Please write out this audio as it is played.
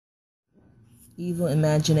evil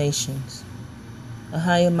imaginations.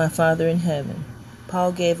 AHaYaH, my Father in heaven.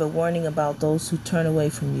 Paul gave a warning about those who turn away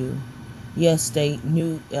from you. Yes, they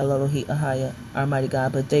knew Elohim AHaYaH, our mighty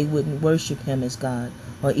God, but they wouldn't worship him as God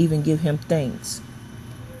or even give him thanks.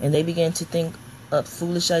 And they began to think up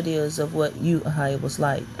foolish ideas of what you, AHaYaH, was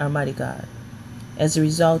like, our mighty God. As a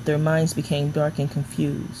result, their minds became dark and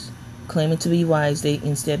confused. Claiming to be wise, they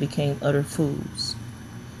instead became utter fools.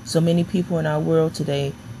 So many people in our world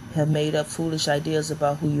today have made up foolish ideas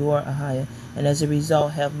about who you are, AHaYaH, and as a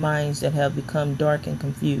result have minds that have become dark and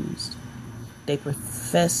confused. They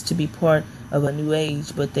profess to be part of a new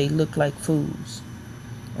age, but they look like fools.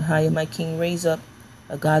 AHaYaH, my King, raise up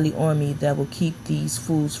a godly army that will keep these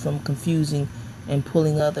fools from confusing and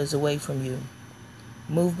pulling others away from you.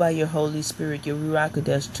 Move by your Holy Spirit, your Ruach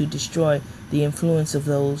Kodesh, to destroy the influence of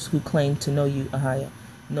those who claim to know you, AHaYaH,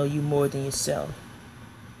 know you more than yourself.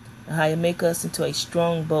 AHaYaH, make us into a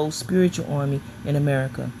strong, bold, spiritual army in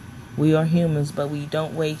America. We are humans, but we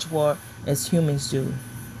don't wage war as humans do.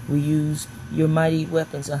 We use your mighty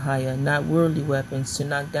weapons, AHaYaH, not worldly weapons, to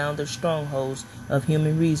knock down the strongholds of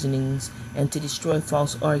human reasonings and to destroy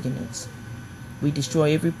false arguments. We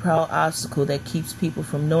destroy every proud obstacle that keeps people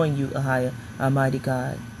from knowing you, AHaYaH, our mighty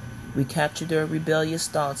God. We capture their rebellious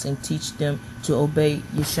thoughts and teach them to obey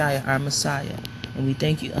Yeshua, our Messiah. And we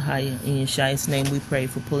thank you, AHaYaH. In Yeshua's name we pray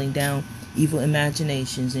for pulling down evil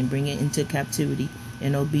imaginations and bringing into captivity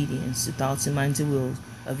and obedience the thoughts and minds and wills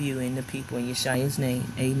of you and the people. In Yeshua's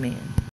name, amen.